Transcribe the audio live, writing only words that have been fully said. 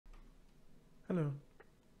Hello.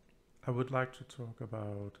 I would like to talk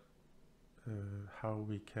about how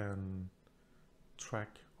we can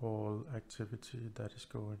track all activity that is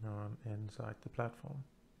going on inside the platform.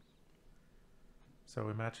 So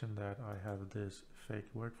imagine that I have this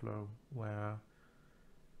fake workflow where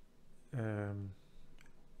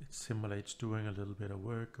it simulates doing a little bit of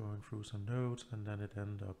work, going through some nodes, and then it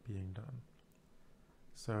ends up being done.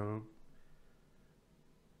 So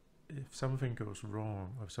if something goes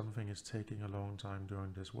wrong, or if something is taking a long time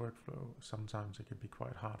during this workflow, sometimes it can be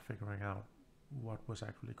quite hard figuring out what was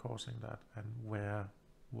actually causing that and where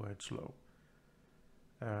were it slow.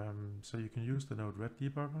 So you can use the NodeRED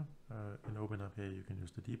debugger. In OpenRPA you can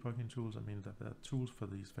use the debugging tools. I mean, there are tools for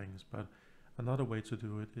these things, but another way to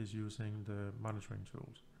do it is using the monitoring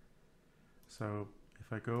tools. So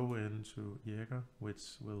if I go into Jaeger, which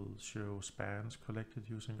will show spans collected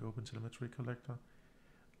using OpenTelemetry collector,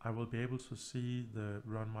 I will be able to see the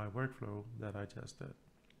run my workflow that I just did.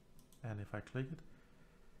 And if I click it,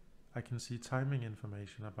 I can see timing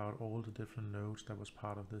information about all the different nodes that was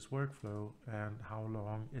part of this workflow and how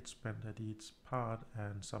long it spent at each part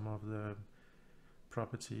and some of the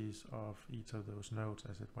properties of each of those nodes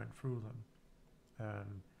as it went through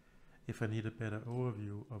them. If I need a better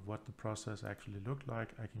overview of what the process actually looked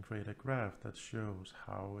like, I can create a graph that shows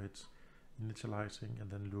how it's initializing and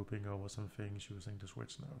then looping over some things using the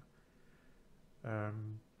switch node.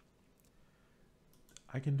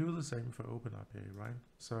 I can do the same for OpenRPA, right?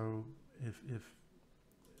 So if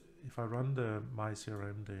I run the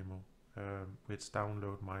MyCRM demo, which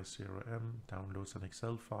download MyCRM, downloads an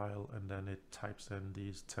Excel file, and then it types in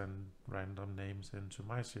these 10 random names into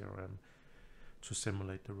MyCRM to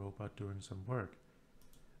simulate the robot doing some work,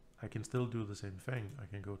 I can still do the same thing. I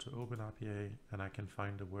can go to OpenRPA and I can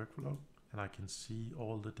find the workflow and I can see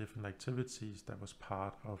all the different activities that was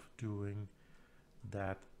part of doing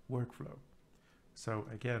that workflow. So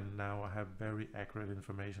again, now I have very accurate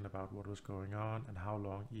information about what was going on and how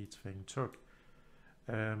long each thing took.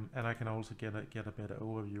 And I can also get a better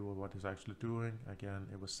overview of what it's actually doing. Again,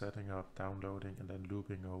 it was setting up, downloading, and then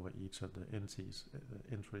looping over each of the entries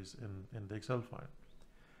in the Excel file.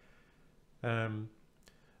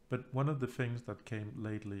 But one of the things that came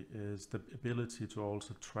lately is the ability to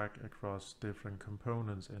also track across different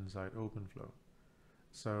components inside OpenFlow.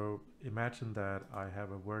 So imagine that I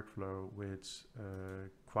have a workflow which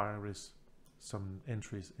queries some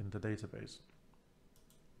entries in the database.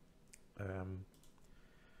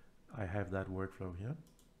 I have that workflow here,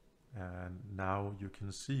 and now you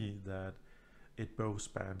can see that it both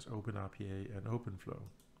spans OpenRPA and OpenFlow.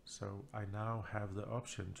 So I now have the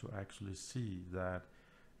option to actually see that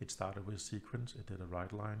it started with sequence, it did a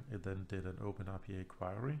write line, it then did an OpenRPA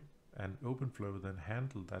query, and OpenFlow then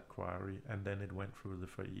handled that query, and then it went through the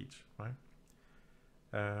for each, right?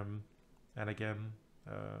 And again,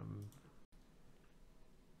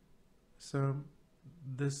 so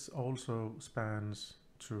this also spans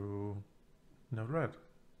to NodeRED,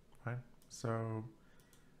 right? So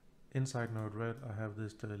inside NodeRED, I have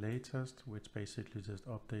this delay test, which basically just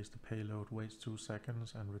updates the payload, waits 2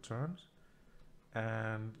 seconds, and returns.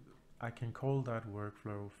 And I can call that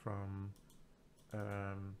workflow from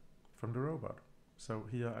the robot. So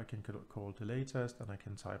here I can call delay test and I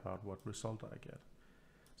can type out what result I get.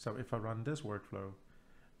 So if I run this workflow,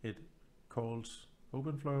 it calls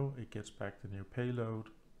OpenFlow, it gets back the new payload,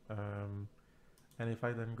 and if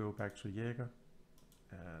I then go back to Jaeger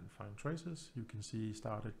and find traces, you can see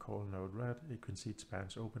started call NodeRED, you can see it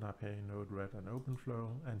spans OpenRPA, NodeRED and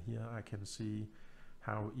OpenFlow, and here I can see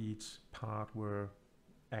how each part were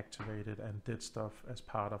activated and did stuff as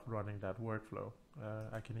part of running that workflow.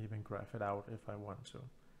 I can even graph it out if I want to.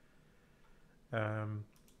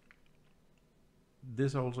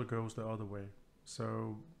 This also goes the other way.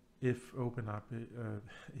 So if OpenRPA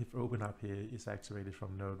is activated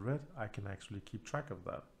from NodeRED, I can actually keep track of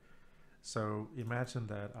that. So imagine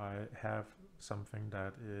that I have something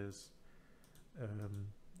that is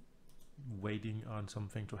waiting on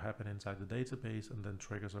something to happen inside the database and then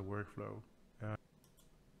triggers a workflow.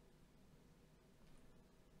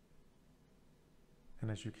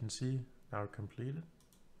 And as you can see, now completed.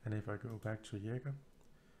 And if I go back to Jaeger,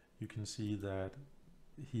 you can see that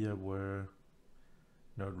here were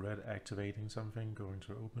NodeRED activating something, going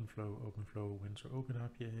to OpenFlow, OpenFlow went to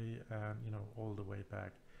OpenRPA, and all the way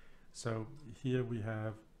back. So here we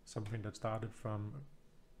have something that started from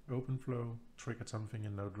OpenFlow, triggered something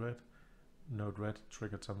in NodeRED, NodeRED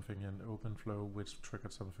triggered something in OpenFlow, which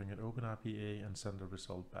triggered something in OpenRPA and sent a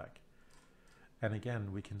result back. And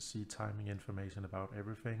again, we can see timing information about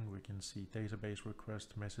everything. We can see database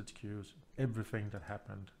requests, message queues, everything that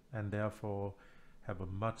happened, and therefore have a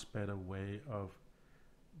much better way of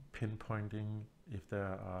pinpointing if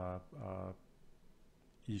there are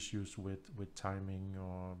issues with timing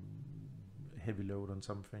or heavy load on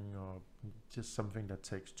something, or just something that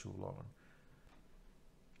takes too long.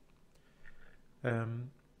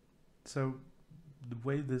 So the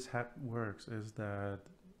way this works is that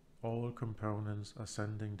all components are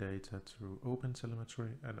sending data to OpenTelemetry,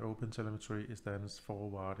 and OpenTelemetry is then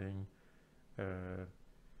forwarding,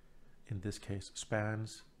 in this case,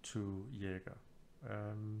 spans to Jaeger.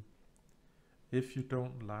 If you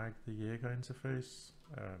don't like the Jaeger interface,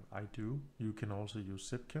 I do. You can also use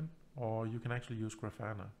Zipkin, or you can actually use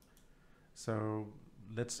Grafana. So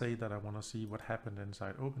let's say that I want to see what happened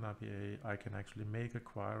inside OpenRPA. I can actually make a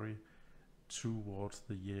query towards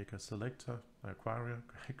the Jaeger selector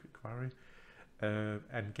query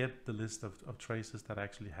and get the list of traces that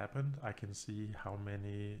actually happened. I can see how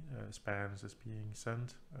many spans is being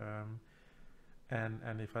sent,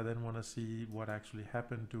 and if I then want to see what actually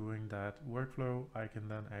happened during that workflow, I can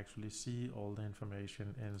then actually see all the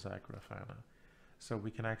information inside Grafana. So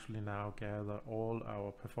we can actually now gather all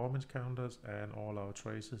our performance counters and all our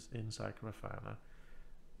traces inside Grafana.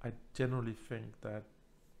 I generally think that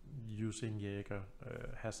using Jaeger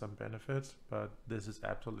has some benefits, but this is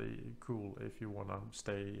absolutely cool if you want to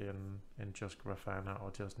stay in just Grafana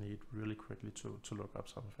or just need really quickly to look up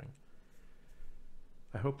something.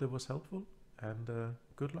 I hope that was helpful, and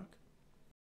good luck.